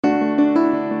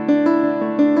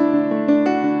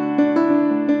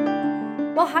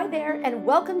Well, hi there, and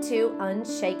welcome to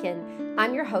Unshaken.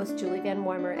 I'm your host, Julie Van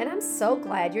Wormer, and I'm so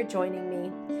glad you're joining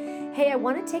me. Hey, I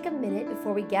want to take a minute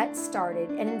before we get started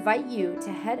and invite you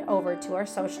to head over to our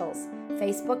socials,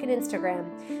 Facebook and Instagram.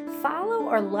 Follow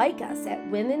or like us at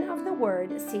Women of the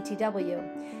Word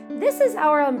CTW. This is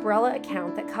our umbrella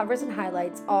account that covers and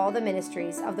highlights all the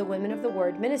ministries of the Women of the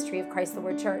Word ministry of Christ the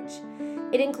Word Church.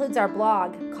 It includes our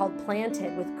blog called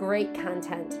Planted with great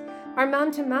content, our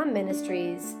mom-to-mom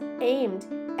ministries aimed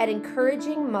at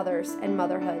encouraging mothers and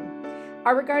motherhood,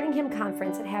 our Regarding Him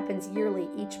conference that happens yearly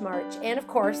each March, and of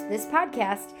course, this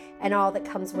podcast and all that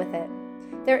comes with it.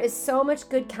 There is so much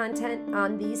good content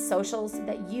on these socials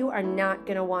that you are not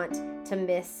going to want to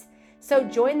miss. So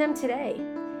join them today.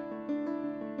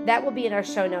 That will be in our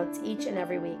show notes each and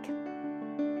every week.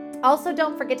 Also,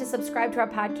 don't forget to subscribe to our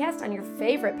podcast on your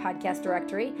favorite podcast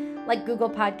directory, like Google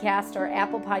Podcast or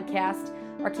Apple Podcast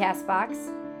or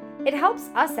CastBox. It helps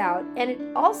us out, and it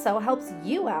also helps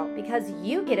you out because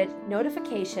you get a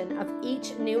notification of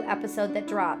each new episode that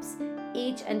drops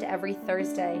each and every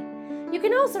Thursday. You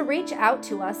can also reach out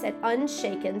to us at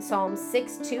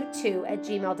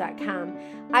unshakenpsalm622@gmail.com.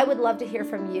 I would love to hear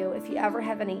from you if you ever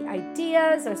have any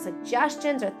ideas or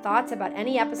suggestions or thoughts about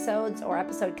any episodes or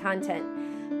episode content.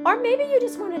 Or maybe you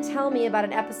just want to tell me about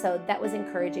an episode that was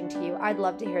encouraging to you. I'd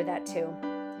love to hear that too.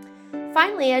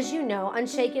 Finally, as you know,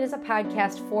 Unshaken is a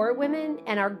podcast for women,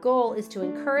 and our goal is to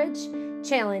encourage,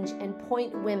 challenge, and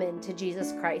point women to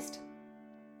Jesus Christ.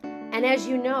 And as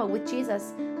you know, with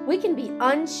Jesus, we can be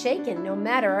unshaken no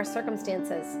matter our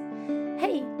circumstances.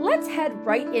 Hey, let's head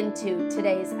right into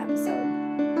today's episode.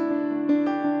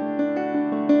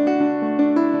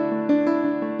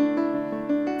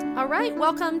 All right,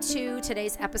 welcome to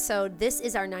today's episode. This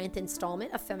is our 9th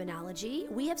installment of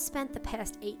Feminology. We have spent the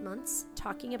past 8 months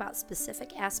talking about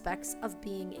specific aspects of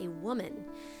being a woman.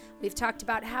 We've talked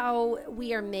about how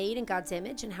we are made in God's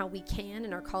image and how we can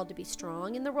and are called to be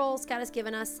strong in the roles God has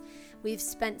given us. We've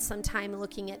spent some time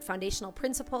looking at foundational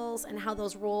principles and how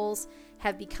those roles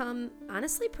have become,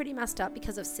 honestly, pretty messed up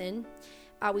because of sin.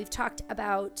 We've talked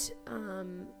about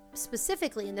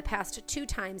specifically in the past 2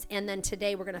 times, and then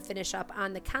today we're going to finish up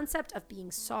on the concept of being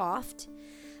soft,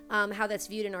 how that's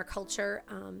viewed in our culture.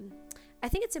 I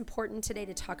think it's important today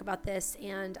to talk about this,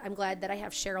 and I'm glad that I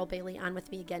have Cheryl Bailey on with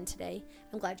me again today.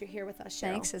 I'm glad you're here with us,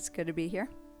 Cheryl. Thanks. It's good to be here.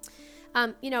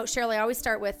 Cheryl, I always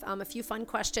start with a few fun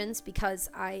questions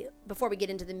before we get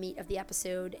into the meat of the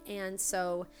episode, and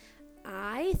so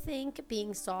I think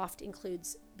being soft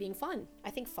includes being fun. I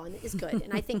think fun is good,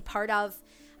 and I think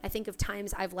I think of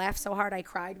times I've laughed so hard I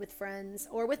cried with friends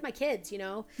or with my kids,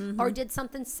 or did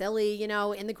something silly,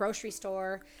 in the grocery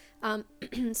store.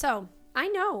 So I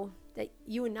know that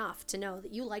you enough to know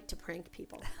that you like to prank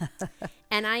people.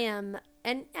 And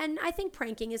I think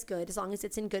pranking is good as long as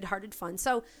it's in good-hearted fun.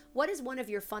 So what is one of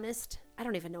your funnest, I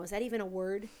don't even know, is that even a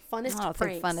word? Funnest I don't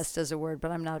pranks? think funnest is a word, but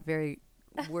I'm not very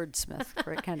wordsmith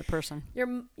kind of person.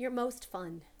 Your most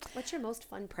fun. What's your most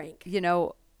fun prank?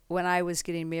 When I was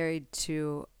getting married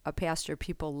to a pastor,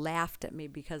 people laughed at me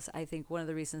because I think one of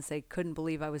the reasons they couldn't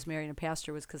believe I was marrying a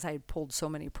pastor was because I had pulled so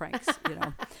many pranks. They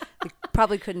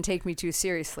probably couldn't take me too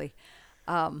seriously.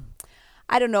 I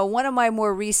don't know. One of my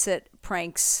more recent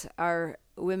pranks, our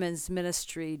women's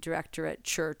ministry director at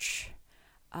church,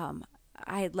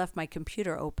 I had left my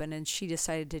computer open and she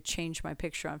decided to change my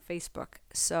picture on Facebook.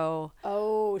 So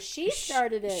she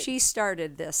started it. She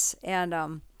started this,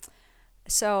 and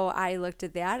so I looked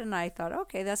at that and I thought,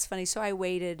 okay, that's funny. So I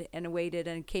waited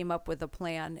and came up with a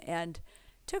plan, and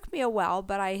took me a while,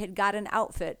 but I had got an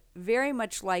outfit very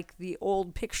much like the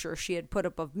old picture she had put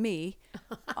up of me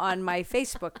on my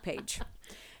Facebook page.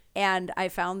 And I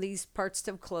found these parts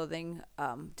of clothing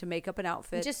to make up an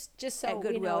outfit. Just so at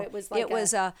Goodwill. it was like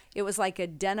it was like a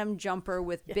denim jumper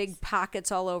with big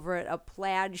pockets all over it, a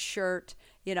plaid shirt.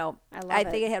 I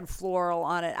think it had floral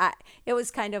on it. It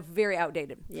was kind of very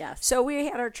outdated. Yes. So we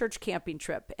had our church camping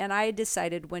trip, and I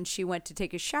decided when she went to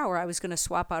take a shower, I was going to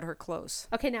swap out her clothes.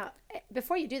 Okay, now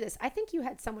before you do this, I think you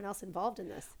had someone else involved in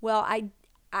this. Well, I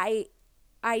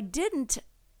didn't.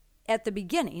 At the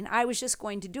beginning, I was just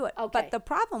going to do it. Okay. But the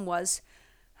problem was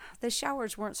the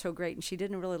showers weren't so great, and she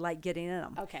didn't really like getting in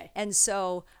them. Okay. And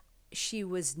so she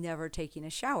was never taking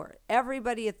a shower.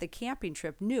 Everybody at the camping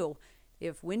trip knew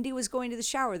if Wendy was going to the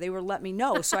shower, they would let me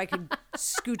know so I could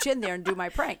scooch in there and do my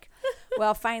prank.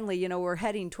 Well, finally, we're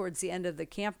heading towards the end of the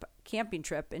camping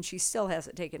trip, and she still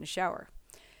hasn't taken a shower.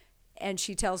 And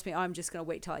she tells me, I'm just going to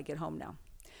wait till I get home now.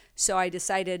 So I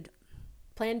decided...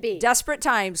 Plan B. Desperate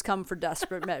times come for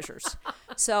desperate measures.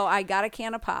 So I got a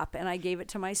can of pop and I gave it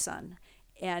to my son.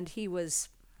 And he was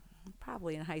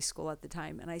probably in high school at the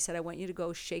time. And I said, I want you to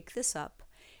go shake this up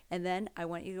And then I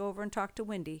want you to go over and talk to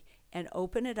Wendy and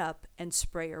open it up and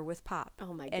spray her with pop.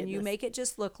 Oh, my And you goodness. make it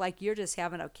just look like you're just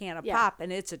having a can of Yeah. pop,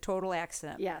 and it's a total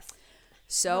accident. Yes.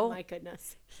 So Oh, my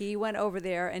goodness. he went over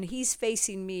there, and he's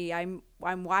facing me. I'm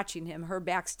watching him. Her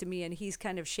back's to me, and he's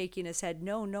kind of shaking his head.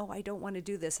 No, I don't want to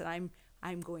do this. And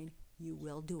I'm going, you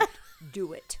will do it.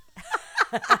 Do it.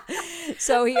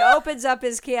 So he opens up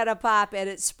his can of pop, and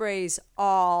it sprays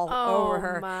all over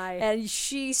her. My. And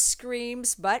she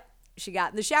screams, but she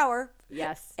got in the shower.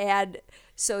 Yes. And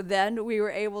so then we were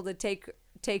able to take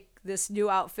this new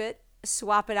outfit,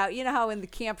 swap it out. You know how in the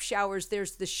camp showers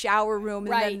there's the shower room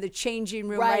and Right. then the changing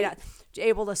room Right. right out.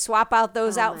 Able to swap out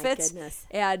those Oh, my outfits. goodness.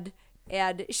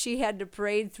 And she had to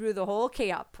parade through the whole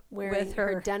camp Wearing with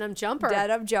her denim jumper.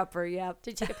 denim jumper. Yep.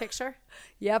 Did you take a picture?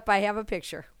 Yep, I have a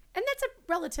picture. And that's a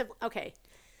relative. Okay,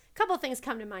 a couple of things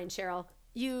come to mind, Cheryl.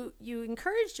 You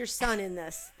encouraged your son in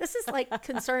this. This is like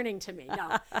concerning to me.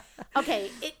 No, okay,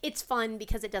 it's fun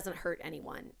because it doesn't hurt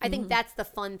anyone. I think that's the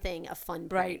fun thing of fun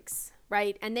pranks,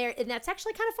 right? And that's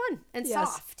actually kind of fun and Yes,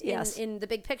 soft yes. in the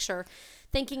big picture.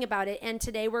 Thinking about it, and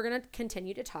today we're going to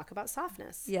continue to talk about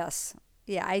softness. Yes.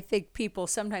 Yeah, I think people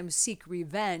sometimes seek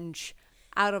revenge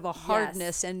out of a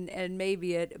hardness and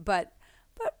maybe but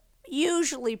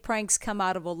usually pranks come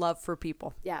out of a love for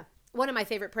people. Yeah. One of my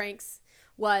favorite pranks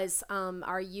was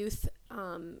our youth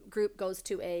group goes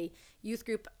to a youth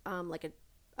group, like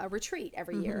a retreat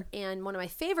every year. And one of my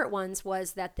favorite ones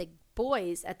was that the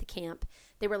boys at the camp,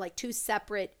 they were like two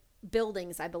separate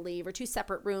buildings, I believe, or two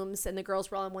separate rooms. And the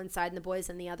girls were all on one side and the boys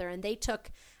on the other. And they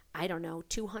took, I don't know,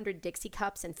 200 Dixie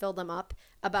cups and filled them up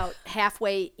about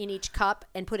halfway in each cup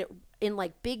and put it in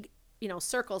like big,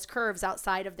 circles, curves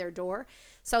outside of their door.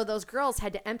 So those girls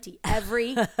had to empty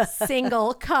every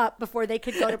single cup before they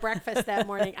could go to breakfast that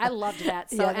morning. I loved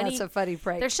that. So Yeah, that's a funny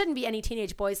prank. There shouldn't be any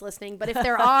teenage boys listening, but if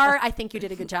there are, I think you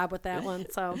did a good job with that one.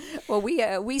 So Well,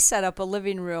 we set up a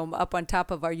living room up on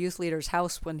top of our youth leader's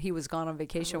house when he was gone on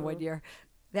vacation one year.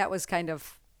 That was kind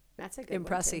of that's a good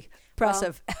impressive.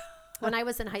 Well, when I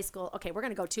was in high school, okay, we're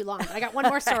going to go too long, but I got one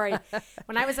more story.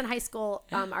 When I was in high school,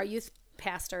 our youth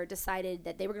pastor decided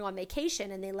that they were going on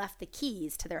vacation and they left the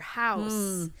keys to their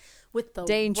house with the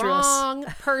Dangerous. wrong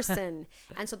person.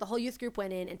 And so the whole youth group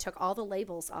went in and took all the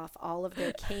labels off all of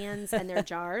their cans and their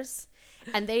jars.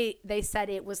 And they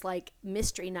said it was like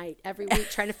mystery night every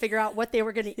week trying to figure out what they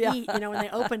were going to eat, when they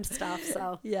opened stuff.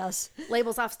 So yes,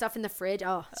 labels off stuff in the fridge.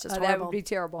 Oh, it's just that horrible. would be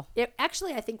terrible. It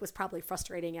actually, I think, was probably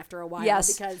frustrating after a while.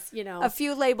 Yes. Because, A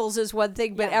few labels is one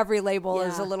thing, but Yeah. every label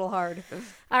is Yeah. a little hard.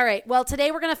 All right. Well,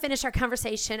 today we're going to finish our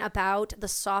conversation about the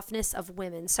softness of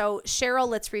women. So, Cheryl,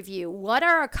 let's review. What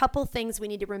are a couple things we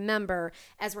need to remember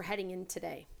as we're heading in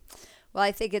today? Well,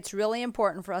 I think it's really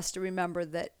important for us to remember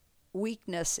that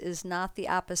weakness is not the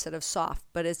opposite of soft,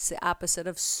 but it's the opposite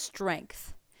of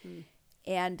strength.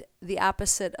 And the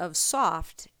opposite of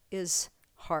soft is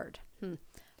hard.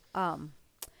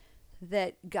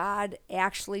 That God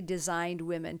actually designed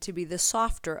women to be the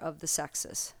softer of the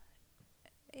sexes.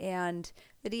 And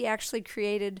that he actually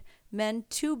created men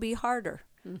to be harder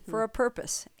for a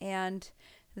purpose. And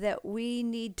that we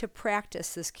need to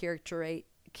practice this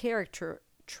character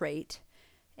trait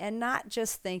and not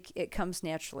just think it comes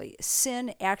naturally.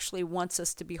 Sin actually wants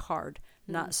us to be hard,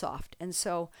 not soft. And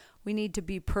so we need to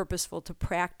be purposeful to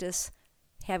practice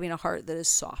having a heart that is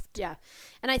soft. Yeah.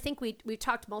 And I think we've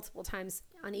talked multiple times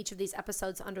on each of these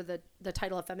episodes under the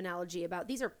title of Feminology about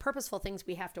these are purposeful things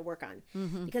we have to work on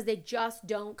because they just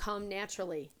don't come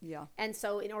naturally. Yeah. And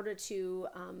so in order to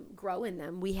grow in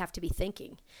them, we have to be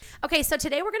thinking. Okay, so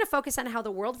today we're going to focus on how the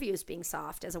world views being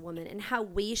soft as a woman and how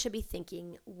we should be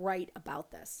thinking right about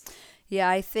this. Yeah,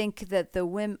 I think that the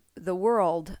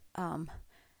world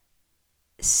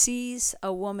sees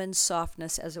a woman's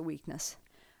softness as a weakness.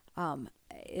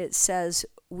 It says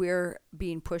we're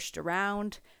being pushed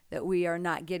around, that we are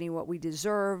not getting what we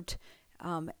deserved,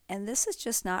 and this is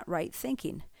just not right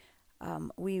thinking.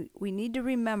 We need to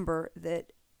remember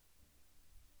that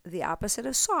the opposite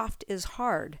of soft is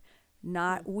hard,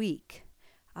 not weak.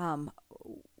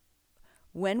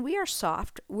 When we are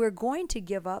soft, we're going to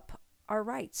give up our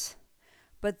rights.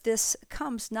 But this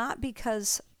comes not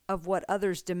because of what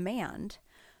others demand,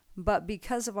 but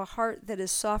because of a heart that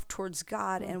is soft towards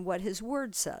God and what his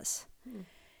word says.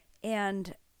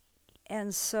 And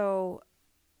so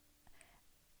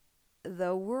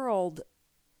the world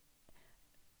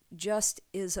just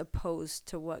is opposed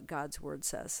to what God's word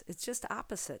says. It's just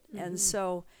opposite. And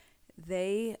so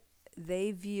they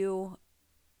view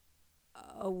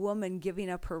a woman giving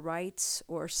up her rights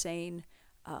or saying,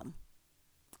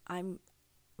 I'm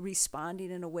responding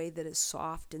in a way that is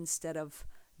soft instead of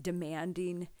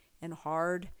demanding and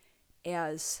hard,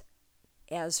 as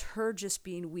her just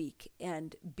being weak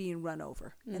and being run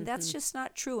over. And that's just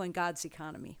not true in God's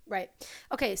economy. Right.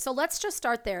 Okay, so let's just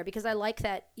start there because I like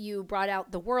that you brought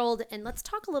out the world, and let's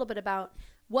talk a little bit about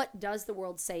what does the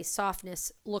world say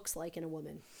softness looks like in a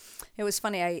woman. It was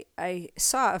funny. I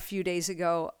saw a few days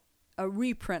ago a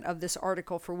reprint of this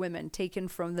article for women taken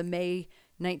from the May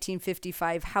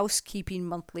 1955 Housekeeping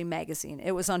Monthly magazine.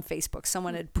 It was on Facebook.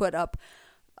 Someone had put up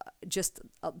just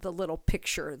the little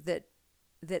picture that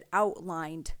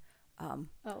outlined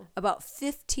about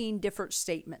 15 different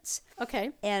statements.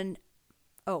 Okay. And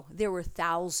there were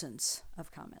thousands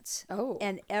of comments. Oh.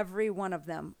 And every one of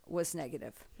them was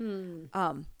negative.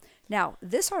 Now,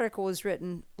 this article was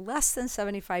written less than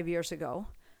 75 years ago,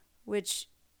 which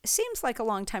seems like a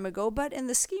long time ago, but in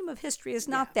the scheme of history is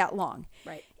not that long.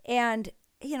 Right. And,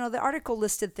 the article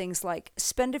listed things like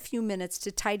spend a few minutes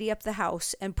to tidy up the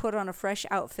house and put on a fresh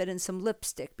outfit and some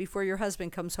lipstick before your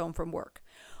husband comes home from work.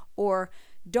 Or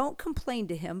don't complain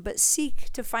to him, but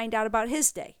seek to find out about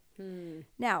his day.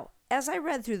 Now, as I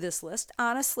read through this list,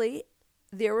 honestly,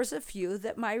 there was a few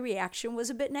that my reaction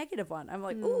was a bit negative on. I'm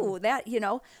like, ooh, that,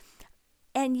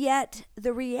 And yet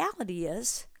the reality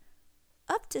is,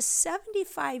 up to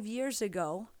 75 years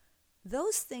ago,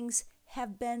 those things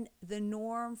have been the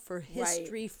norm for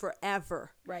history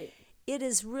forever. Right. It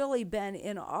has really been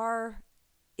in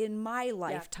my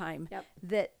lifetime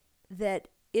that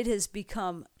it has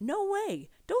become, no way,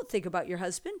 don't think about your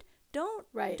husband.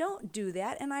 Don't do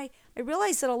that. And I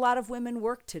realize that a lot of women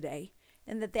work today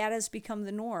and that has become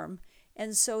the norm.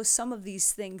 And so some of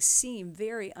these things seem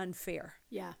very unfair.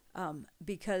 Yeah.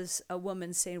 Because a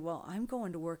woman's saying, well, I'm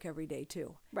going to work every day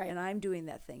too. Right. And I'm doing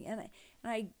that thing. And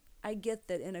I get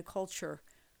that in a culture,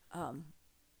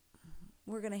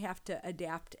 we're going to have to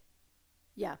adapt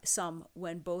some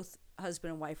when both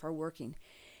husband and wife are working.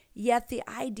 Yet the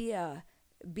idea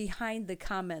behind the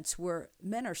comments were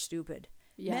men are stupid.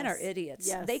 Yes. Men are idiots.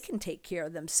 Yes. They can take care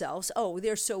of themselves. Oh,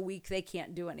 they're so weak they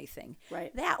can't do anything.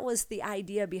 Right. That was the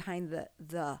idea behind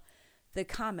the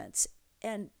comments.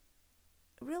 And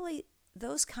really,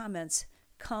 those comments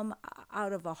come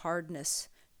out of a hardness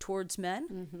towards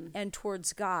men and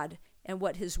towards God and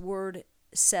what his word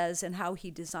says and how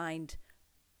he designed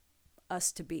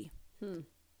us to be.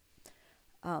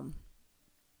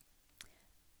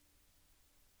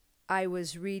 I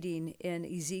was reading in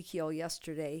Ezekiel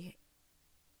yesterday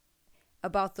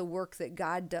about the work that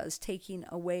God does, taking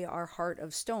away our heart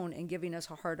of stone and giving us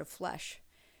a heart of flesh.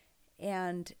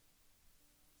 And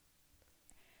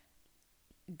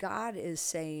God is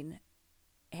saying,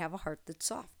 have a heart that's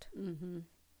soft.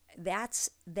 That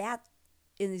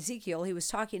in Ezekiel, he was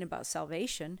talking about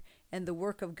salvation and the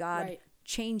work of God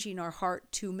changing our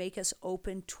heart to make us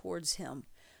open towards him.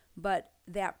 But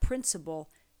that principle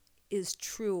is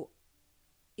true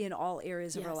in all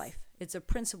areas of our life. It's a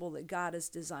principle that God has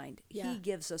designed. He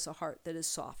gives us a heart that is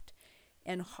soft.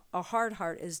 And a hard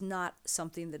heart is not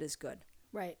something that is good.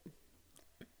 Right.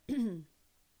 I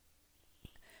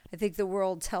think the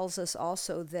world tells us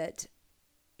also that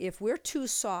if we're too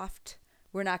soft,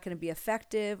 we're not going to be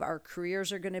effective. Our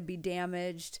careers are going to be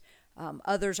damaged.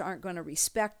 Others aren't going to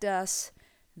respect us.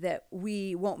 That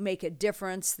we won't make a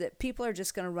difference. That people are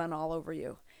just going to run all over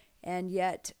you. And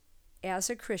yet, as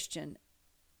a Christian,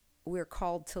 we're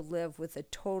called to live with a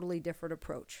totally different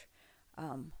approach.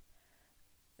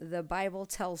 The Bible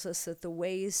tells us that the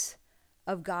ways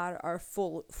of God are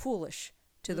foolish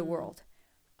to the world.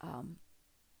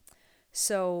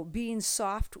 So being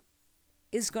soft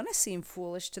is going to seem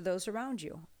foolish to those around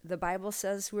you. The Bible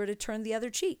says we're to turn the other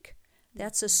cheek.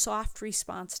 That's a soft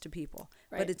response to people,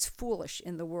 but it's foolish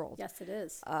in the world. Yes, it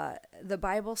is. The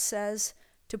Bible says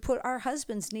to put our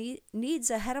husbands'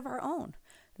 needs ahead of our own.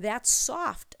 That's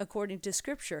soft according to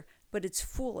Scripture, but it's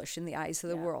foolish in the eyes of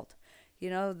the world.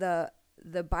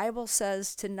 The Bible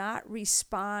says to not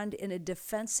respond in a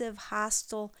defensive,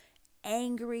 hostile,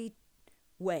 angry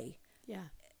way. Yeah.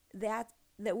 That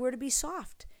we're to be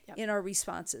soft in our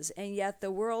responses. And yet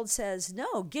the world says,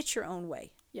 no, get your own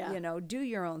way. Yeah. Do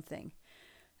your own thing.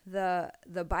 The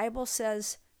Bible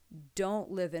says, don't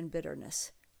live in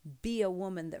bitterness. Be a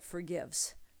woman that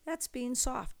forgives. That's being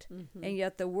soft. And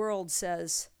yet the world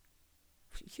says,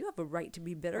 you have a right to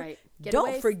be bitter. Right.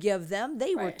 Don't forgive them.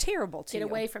 They were terrible to you. Get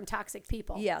away from toxic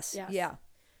people. Yes. Yeah.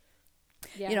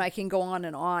 I can go on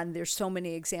and on. There's so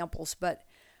many examples, but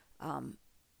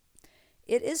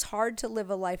it is hard to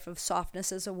live a life of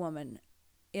softness as a woman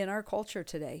in our culture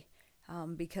today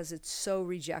because it's so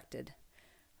rejected.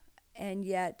 And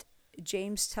yet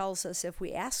James tells us if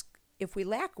we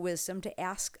lack wisdom, to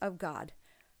ask of God,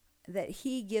 that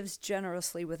he gives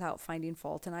generously without finding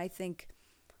fault. And I think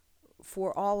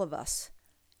for all of us,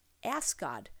 ask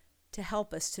God to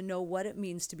help us to know what it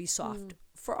means to be soft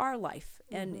for our life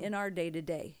and in our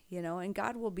day-to-day, and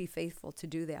God will be faithful to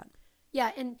do that.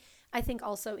 Yeah, and I think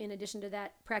also in addition to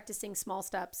that, practicing small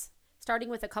steps, starting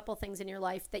with a couple things in your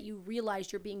life that you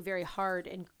realize you're being very hard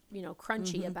and,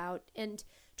 crunchy about, and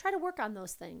try to work on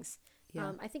those things.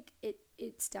 Yeah. I think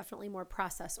it's definitely more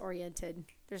process oriented.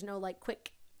 There's no like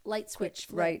quick light switch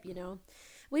flip, right.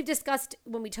 We've discussed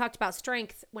when we talked about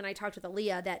strength, when I talked with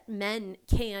Aaliyah, that men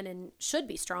can and should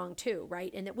be strong too, right?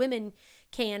 And that women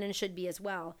can and should be as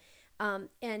well.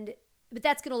 But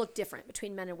that's going to look different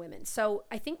between men and women. So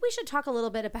I think we should talk a little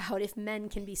bit about if men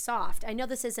can be soft. I know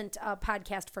this isn't a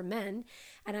podcast for men,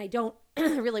 and I don't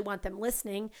really want them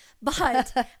listening,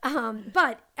 but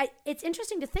it's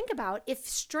interesting to think about if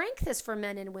strength is for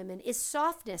men and women, is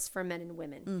softness for men and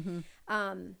women.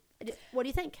 What do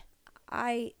you think?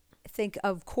 I think,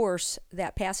 of course,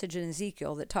 that passage in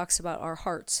Ezekiel that talks about our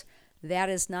hearts, that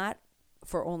is not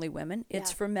for only women.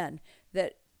 It's for men.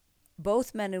 That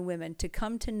both men and women, to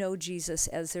come to know Jesus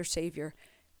as their Savior,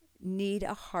 need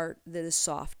a heart that is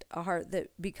soft, a heart that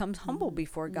becomes humble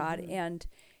before God, and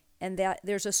that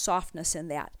there's a softness in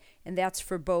that, and that's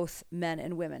for both men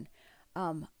and women.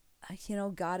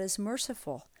 God is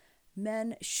merciful.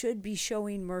 Men should be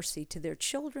showing mercy to their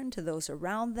children, to those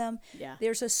around them. Yeah.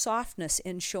 There's a softness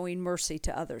in showing mercy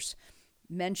to others.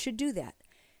 Men should do that.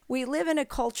 We live in a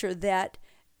culture that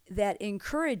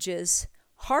encourages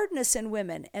hardness in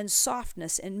women and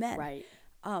softness in men. Right.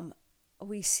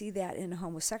 We see that in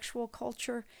homosexual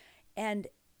culture, and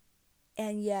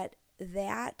yet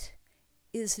that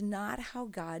is not how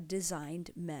God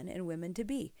designed men and women to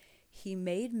be. He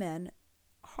made men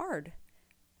hard,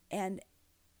 and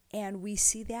we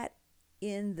see that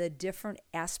in the different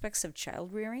aspects of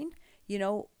child rearing.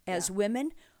 As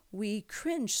women, we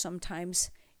cringe sometimes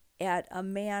at a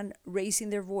man raising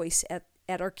their voice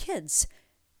at our kids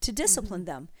to discipline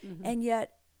them. And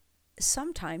yet,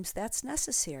 sometimes that's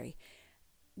necessary.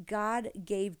 God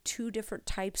gave two different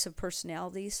types of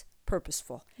personalities,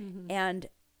 purposeful. And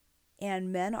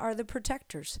men are the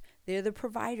protectors. They're the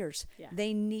providers. Yeah.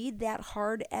 They need that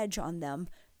hard edge on them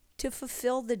to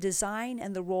fulfill the design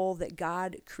and the role that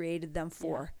God created them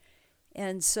for. Yeah.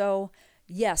 And so,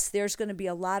 yes, there's going to be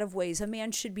a lot of ways. A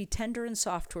man should be tender and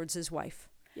soft towards his wife.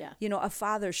 Yeah. A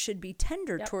father should be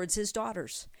tender towards his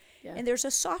daughters. Yeah. And there's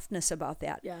a softness about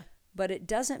that. Yeah. But it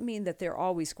doesn't mean that they're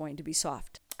always going to be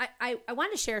soft. I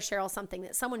want to share, Cheryl, something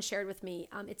that someone shared with me.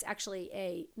 It's actually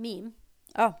a meme.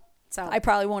 Oh, so I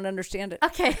probably won't understand it.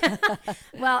 Okay.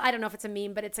 Well, I don't know if it's a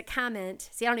meme, but it's a comment.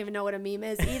 See, I don't even know what a meme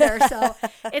is either. So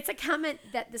it's a comment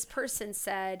that this person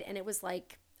said, and it was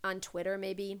like on Twitter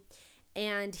maybe.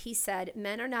 And he said,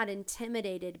 men are not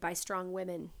intimidated by strong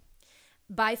women.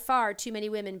 By far, too many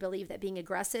women believe that being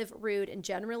aggressive, rude, and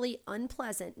generally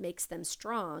unpleasant makes them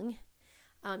strong.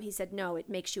 He said, no, it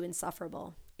makes you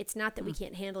insufferable. It's not that we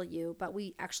can't handle you, but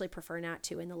we actually prefer not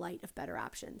to in the light of better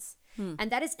options.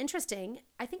 And that is interesting.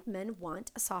 I think men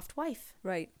want a soft wife.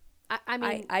 Right. I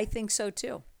mean, I think so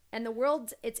too. And the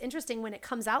world, it's interesting when it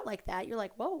comes out like that. You're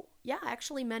like, whoa, yeah,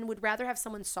 actually men would rather have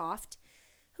someone soft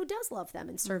who does love them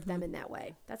and serve them in that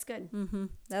way. That's good.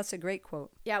 That's a great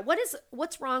quote. Yeah.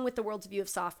 What's wrong with the world's view of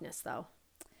softness, though?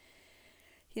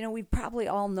 We've probably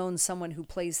all known someone who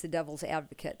plays the devil's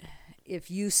advocate. If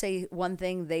you say one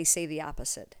thing, they say the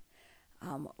opposite.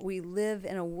 We live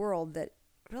in a world that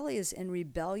really is in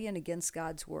rebellion against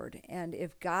God's word. And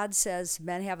if God says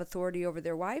men have authority over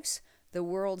their wives, the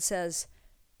world says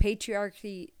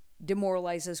patriarchy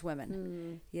demoralizes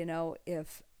women.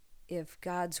 If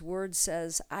God's word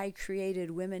says I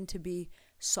created women to be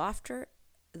softer,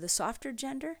 the softer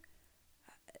gender,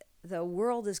 the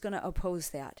world is going to oppose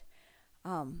that.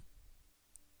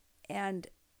 And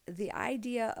the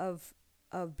idea of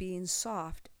being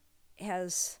soft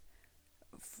has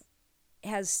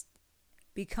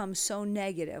become so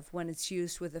negative when it's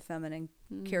used with a feminine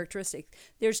characteristic.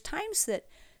 There's times that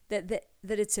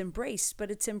it's embraced, but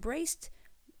it's embraced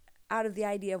out of the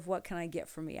idea of what can I get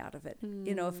for me out of it.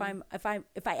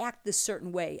 If I act this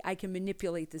certain way, I can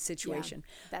manipulate the situation.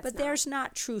 But there's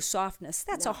not true softness.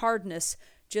 That's a hardness,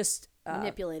 just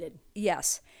manipulated.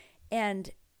 Yes,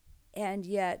 and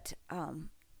yet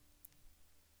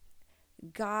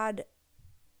God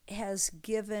has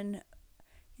given,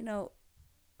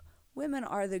 women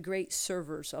are the great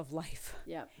servers of life.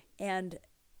 Yeah. And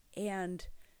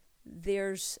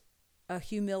there's a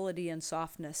humility and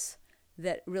softness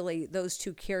that really those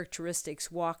two characteristics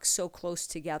walk so close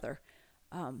together.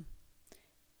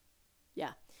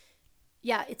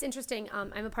 Yeah, it's interesting.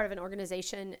 I'm a part of an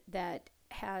organization that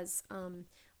has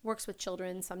works with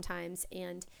children sometimes,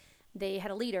 and they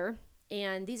had a leader,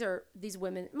 and these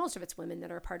women, most of it's women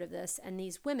that are a part of this, and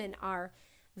these women are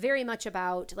very much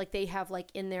about, like, they have, like,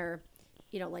 in their,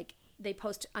 like, they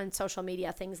post on social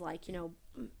media things like,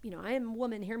 I am a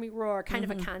woman, hear me roar, kind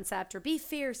of a concept, or be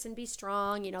fierce and be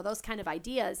strong, those kind of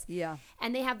ideas. Yeah.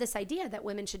 And they have this idea that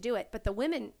women should do it.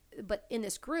 But in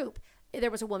this group,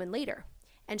 there was a woman leader,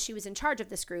 and she was in charge of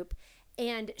this group,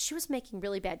 and she was making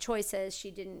really bad choices.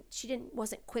 She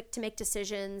wasn't quick to make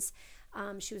decisions.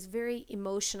 She was very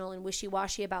emotional and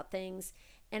wishy-washy about things.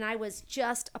 And I was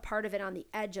just a part of it on the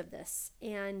edge of this.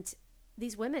 And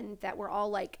these women that were all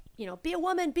like, be a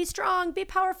woman, be strong, be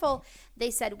powerful. They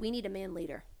said, we need a man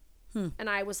leader. And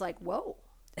I was like, whoa,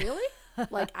 really?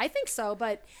 Like, I think so.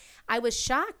 But I was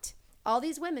shocked. All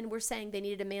these women were saying they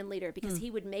needed a man leader because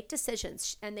he would make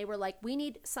decisions. And they were like, we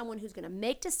need someone who's going to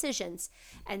make decisions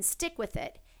and stick with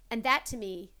it. And that to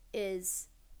me is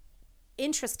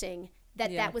interesting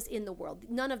that was in the world.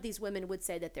 None of these women would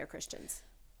say that they're Christians.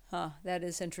 Huh, that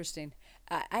is interesting.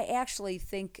 I actually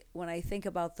think, when I think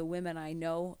about the women I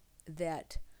know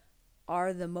that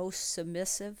are the most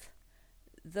submissive,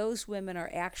 those women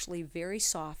are actually very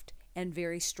soft and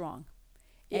very strong.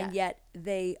 Yeah. And yet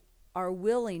they are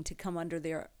willing to come under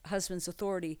their husband's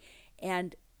authority.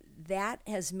 And that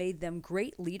has made them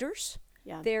great leaders.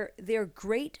 Yeah. They're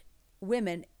great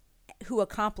women who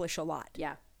accomplish a lot.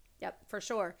 Yeah. Yep, for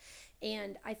sure.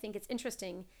 And I think it's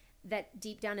interesting that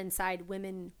deep down inside,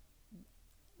 women,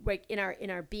 like in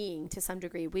our being, to some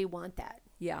degree, we want that.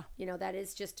 Yeah. That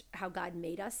is just how God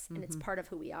made us, and it's part of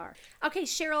who we are. Okay,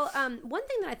 Cheryl, one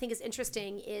thing that I think is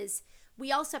interesting is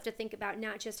we also have to think about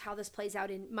not just how this plays out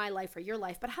in my life or your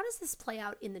life, but how does this play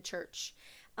out in the church?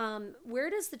 Where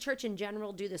does the church in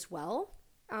general do this well?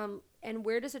 And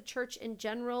where does a church in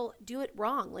general do it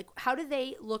wrong? Like, how do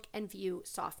they look and view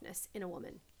softness in a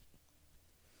woman?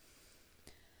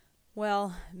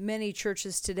 Well, many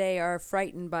churches today are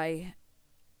frightened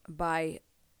by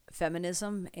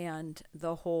feminism and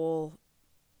the whole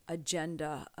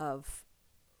agenda of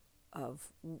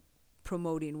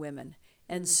promoting women.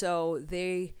 And so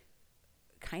they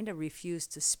kind of refuse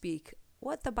to speak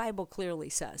what the Bible clearly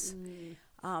says.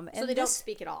 So they don't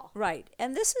speak at all. Right.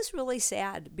 And this is really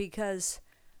sad because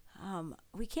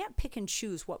we can't pick and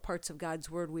choose what parts of God's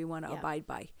word we want to abide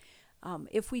by.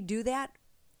 If we do that,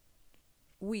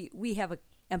 we have an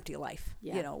empty life.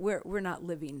 Yeah. We're not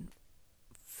living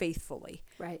faithfully.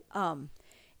 Right.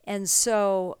 And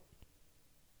so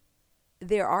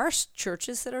there are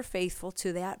churches that are faithful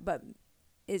to that, but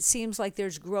it seems like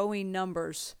there's growing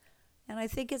numbers, and I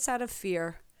think it's out of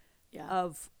fear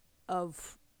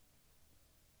of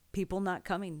people not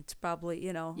coming. It's probably,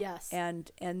 Yes.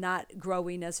 and not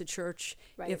growing as a church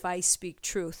if I speak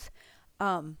truth.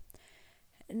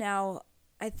 Now,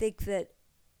 I think that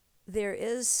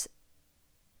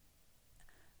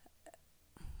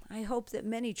I hope that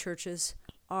many churches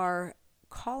are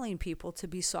calling people to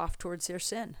be soft towards their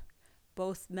sin,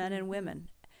 both men and women.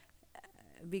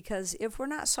 Because if we're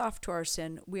not soft to our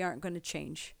sin, we aren't going to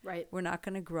change. Right. We're not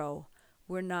going to grow.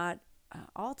 We're not,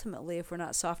 ultimately, if we're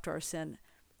not soft to our sin,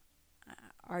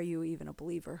 are you even a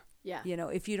believer? Yeah.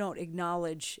 If you don't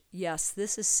acknowledge, yes,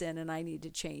 this is sin and I need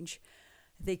to change,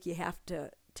 I think you have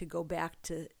to go back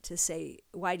to say,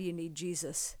 why do you need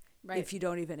Jesus if you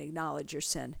don't even acknowledge your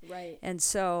sin? Right. And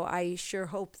so I sure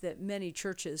hope that many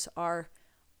churches are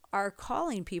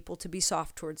calling people to be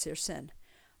soft towards their sin.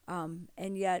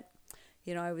 And yet,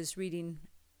 I was reading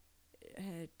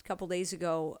a couple days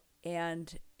ago,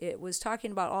 and it was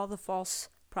talking about all the false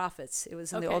prophets. It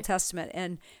was in the Old Testament,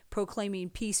 and proclaiming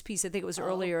peace, peace. I think it was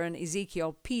earlier in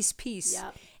Ezekiel, peace, peace.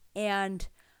 Yep.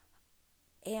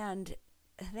 And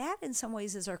that in some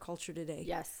ways is our culture today.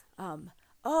 Yes.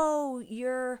 Oh,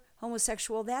 you're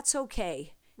homosexual. That's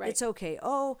okay. Right. It's okay.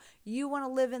 Oh, you want to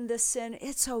live in this sin.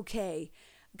 It's okay.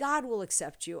 God will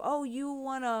accept you. Oh, you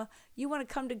want to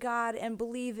come to God and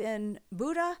believe in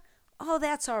Buddha? Oh,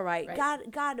 that's all right.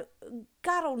 God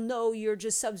will know you're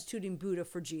just substituting Buddha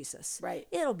for Jesus. Right.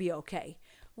 It'll be okay.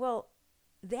 Well,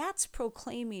 that's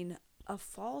proclaiming a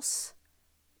false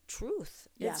truth.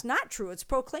 Yeah. It's not true. It's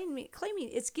claiming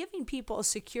it's giving people a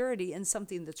security in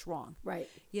something that's wrong. Right.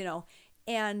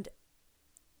 And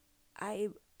I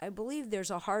believe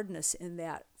there's a hardness in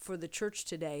that for the church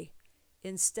today.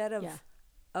 Instead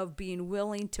of being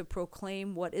willing to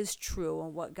proclaim what is true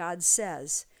and what God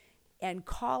says, and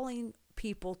calling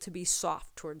people to be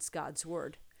soft towards God's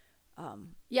word.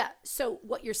 So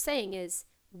what you're saying is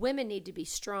women need to be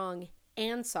strong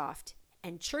and soft,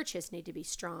 and churches need to be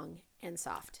strong and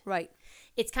soft. Right.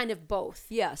 It's kind of both.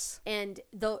 Yes. And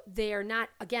though they are not,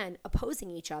 again, opposing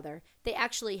each other, they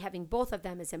actually, having both of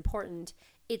them is important.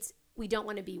 It's we don't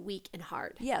want to be weak and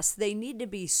hard. Yes, they need to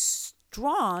be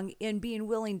strong in being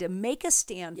willing to make a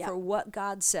stand Yeah. for what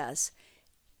God says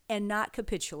and not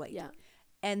capitulate. Yeah.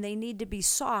 And they need to be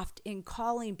soft in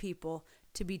calling people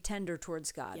to be tender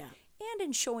towards God Yeah. and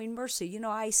in showing mercy. You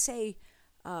know, I say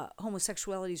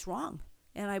homosexuality is wrong,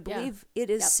 and I believe it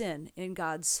is Yep. sin in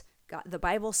God's God. The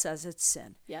Bible says it's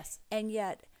sin. Yes. And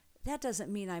yet, that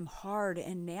doesn't mean I'm hard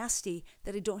and nasty,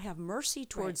 that I don't have mercy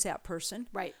towards that person.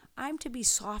 Right. I'm to be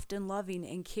soft and loving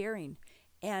and caring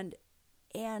and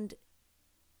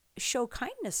show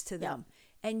kindness to them.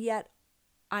 And yet,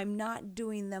 I'm not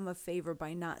doing them a favor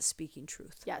by not speaking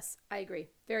truth. Yes, I agree.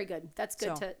 Very good. That's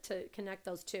good to connect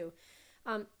those two.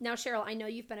 Now, Cheryl, I know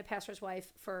you've been a pastor's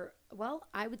wife for, well,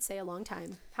 I would say a long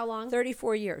time. How long?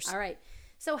 34 years. All right.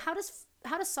 So how does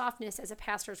softness as a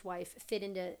pastor's wife fit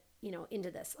into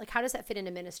this? Like, how does that fit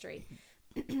into ministry?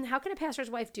 How can a pastor's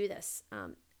wife do this?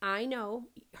 I know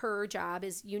her job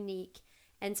is unique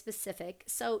and specific.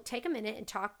 So take a minute and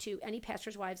talk to any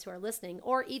pastor's wives who are listening,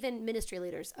 or even ministry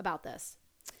leaders, about this.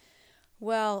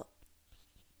 Well,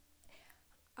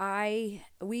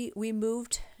 we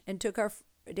moved and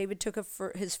David took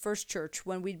his first church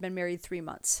when we'd been married 3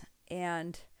 months.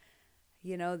 And,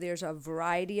 you know, there's a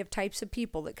variety of types of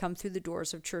people that come through the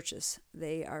doors of churches.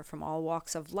 They are from all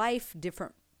walks of life,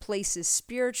 different places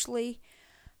spiritually.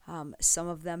 Some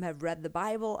of them have read the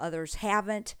Bible, others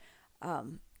haven't.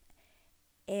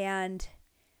 And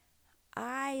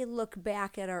I look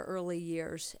back at our early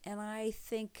years and I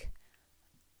think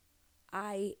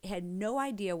I had no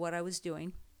idea what I was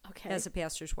doing as a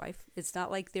pastor's wife. It's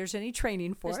not like there's any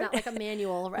training for There's it. not like a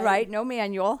manual, right? Right, no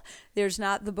manual. There's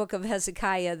not the book of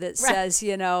Hezekiah that says,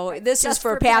 you know, this Just is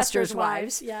for pastors'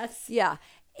 wives. Yes. Yeah.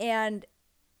 And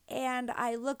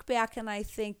I look back and I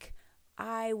think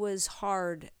I was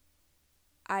hard.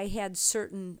 I had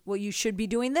certain, well, you should be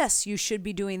doing this, you should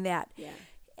be doing that. Yeah.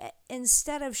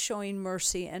 Instead of showing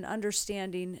mercy and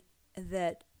understanding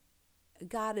that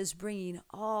God is bringing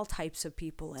all types of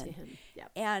people in. To him.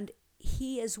 Yep. And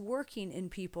he is working in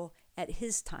people at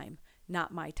his time,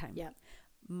 not my time. Yep.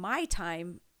 My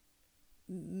time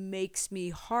makes me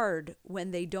hard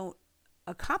when they don't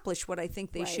accomplish what I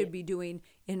think they should be doing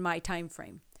in my time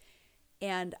frame.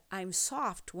 And I'm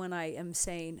soft when I am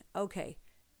saying, okay,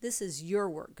 this is your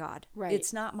work, God. Right.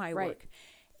 It's not my work.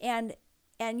 And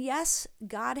yes,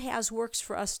 God has works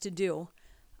for us to do,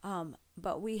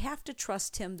 but we have to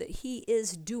trust him that he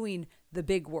is doing the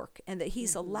big work and that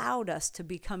he's allowed us to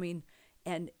be coming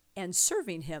and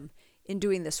serving him in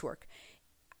doing this work.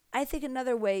 I think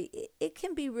another way, it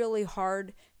can be really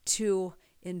hard to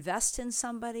invest in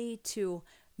somebody, to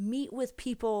meet with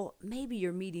people. Maybe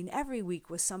you're meeting every week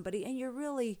with somebody and you're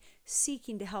really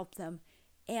seeking to help them.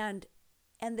 And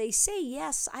they say,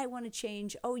 yes, I want to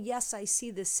change. Oh, yes, I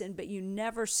see this sin, but you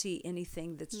never see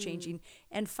anything that's changing.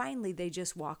 And finally, they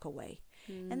just walk away.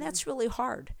 And that's really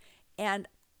hard. And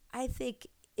I think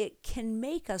it can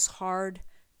make us hard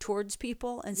towards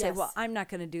people and say, well, I'm not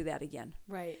going to do that again.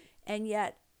 Right. And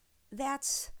yet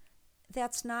that's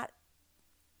not,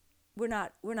 we're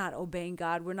not obeying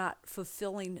God. We're not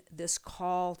fulfilling this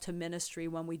call to ministry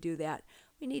when we do that.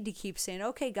 We need to keep saying,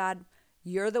 okay, God,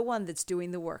 you're the one that's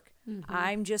doing the work.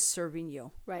 I'm just serving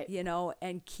you. Right. You know,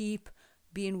 and keep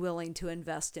being willing to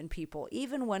invest in people,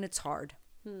 even when it's hard.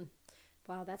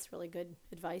 Wow, that's really good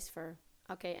advice for,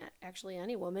 actually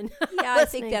any woman. Yeah, I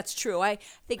think that's true. I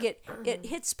think it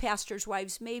hits pastors'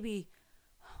 wives maybe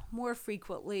more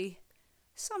frequently.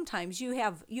 Sometimes you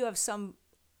have some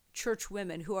church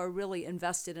women who are really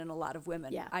invested in a lot of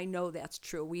women. Yeah. I know that's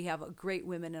true. We have great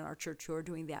women in our church who are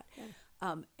doing that.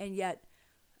 Yeah. And yet,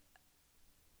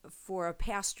 for a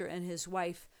pastor and his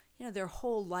wife, you know, their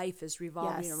whole life is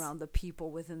revolving around the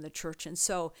people within the church. And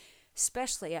so,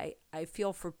 especially, I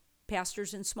feel for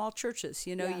pastors in small churches.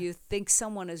 You know, you think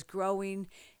someone is growing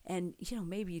and, you know,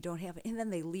 maybe you don't have it, and then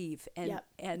they leave. And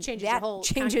Changes that the whole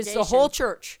changes the congregation. whole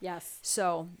church. Yes.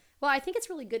 So, well, I think it's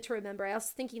really good to remember. I was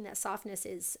thinking that softness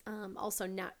is also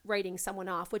not writing someone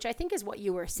off, which I think is what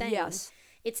you were saying. Yes.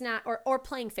 It's not, or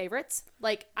playing favorites.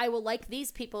 Like, I will like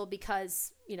these people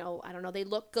because, you know, I don't know, they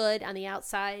look good on the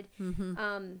outside.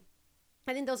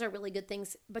 I think those are really good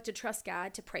things. But to trust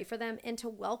God, to pray for them, and to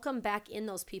welcome back in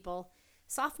those people.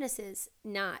 Softness is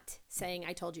not saying,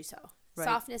 I told you so. Right.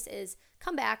 Softness is,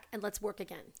 come back and let's work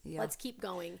again. Yeah. Let's keep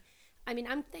going. I mean,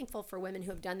 I'm thankful for women who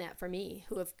have done that for me,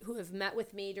 who have met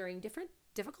with me during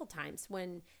difficult times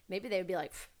when maybe they would be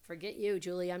like, forget you,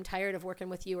 Julie, I'm tired of working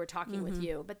with you or talking with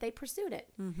you. But they pursued it.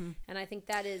 And I think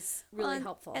that is really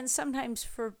helpful. And sometimes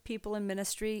for people in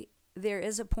ministry, there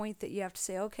is a point that you have to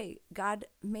say, okay, God,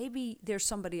 maybe there's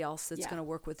somebody else that's going to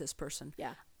work with this person.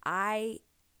 Yeah.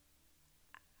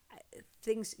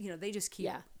 things, they just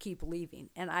keep leaving,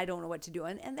 and I don't know what to do.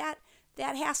 And that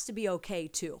has to be okay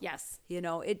too. Yes.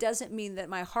 It doesn't mean that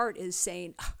my heart is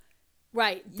saying,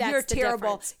 right, that's you're the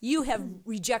terrible. difference. You have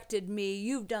rejected me.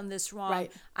 You've done this wrong.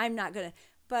 Right. I'm not going to.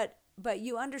 But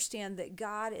you understand that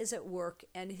God is at work,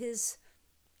 and this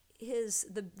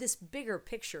bigger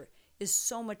picture is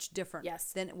so much different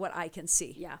than what I can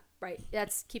see. Yeah, right.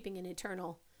 That's keeping an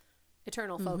eternal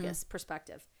focus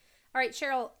perspective. All right,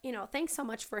 Cheryl, thanks so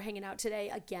much for hanging out today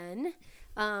again.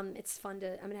 It's fun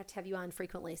I'm going to have you on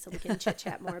frequently so we can chit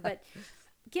chat more, but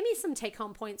give me some take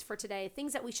home points for today,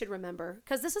 things that we should remember,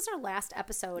 because this is our last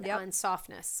episode on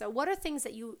softness. So what are things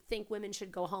that you think women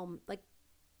should go home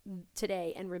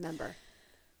today and remember?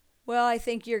 Well, I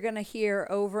think you're going to hear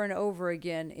over and over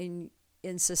again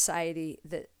in society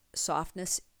that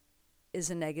softness is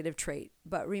a negative trait.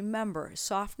 But remember,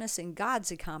 softness in God's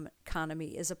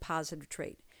economy is a positive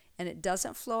trait. And it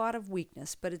doesn't flow out of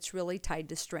weakness, but it's really tied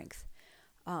to strength.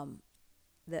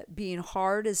 That being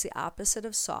hard is the opposite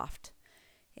of soft.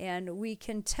 And we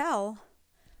can tell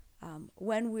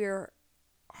when we're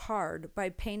hard by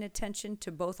paying attention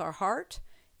to both our heart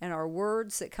and our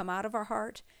words that come out of our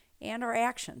heart and our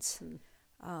actions.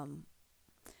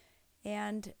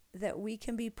 And that we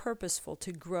can be purposeful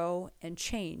to grow and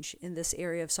change in this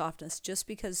area of softness. Just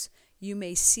because you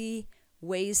may see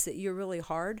ways that you're really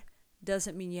hard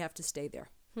doesn't mean you have to stay there.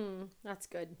 That's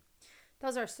good.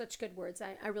 Those are such good words.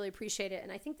 I really appreciate it.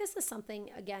 And I think this is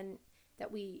something, again,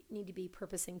 that we need to be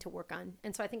purposing to work on.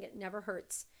 And so I think it never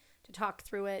hurts to talk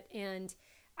through it. And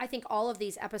I think all of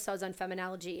these episodes on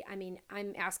feminology,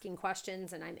 I'm asking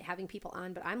questions and I'm having people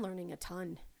on, but I'm learning a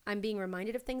ton. I'm being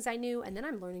reminded of things I knew, and then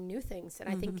I'm learning new things. And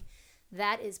I think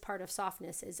that is part of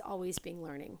softness, is always being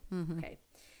learning. Okay.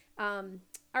 All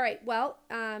right. Well,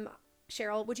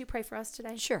 Cheryl, would you pray for us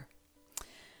today? Sure.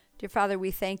 Dear Father, we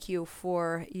thank you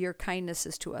for your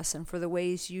kindnesses to us and for the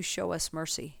ways you show us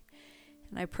mercy.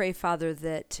 And I pray, Father,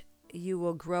 that you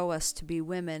will grow us to be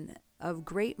women of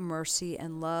great mercy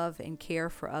and love and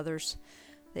care for others,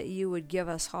 that you would give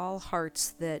us all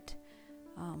hearts that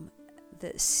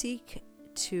seek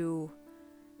to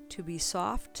be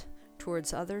soft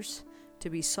towards others,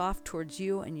 to be soft towards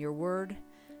you and your word,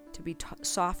 to be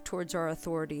soft towards our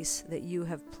authorities that you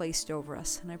have placed over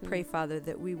us. And I pray, Father,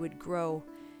 that we would grow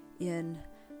in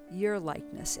your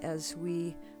likeness as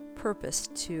we purpose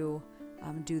to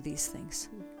do these things.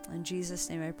 In Jesus'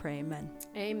 name I pray, amen.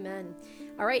 Amen.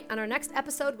 All right, on our next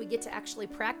episode, we get to actually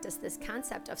practice this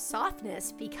concept of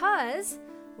softness, because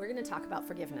we're going to talk about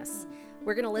forgiveness.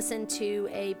 We're going to listen to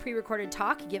a pre-recorded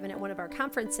talk given at one of our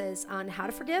conferences on how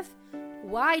to forgive,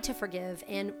 why to forgive,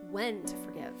 and when to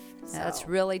forgive. So, that's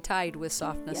really tied with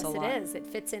softness a lot. Yes, it is. It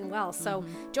fits in well. So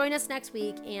join us next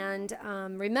week. And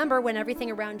remember, when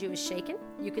everything around you is shaken,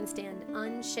 you can stand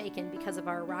unshaken because of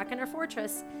our rock and our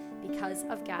fortress, because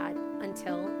of God.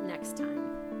 Until next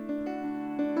time.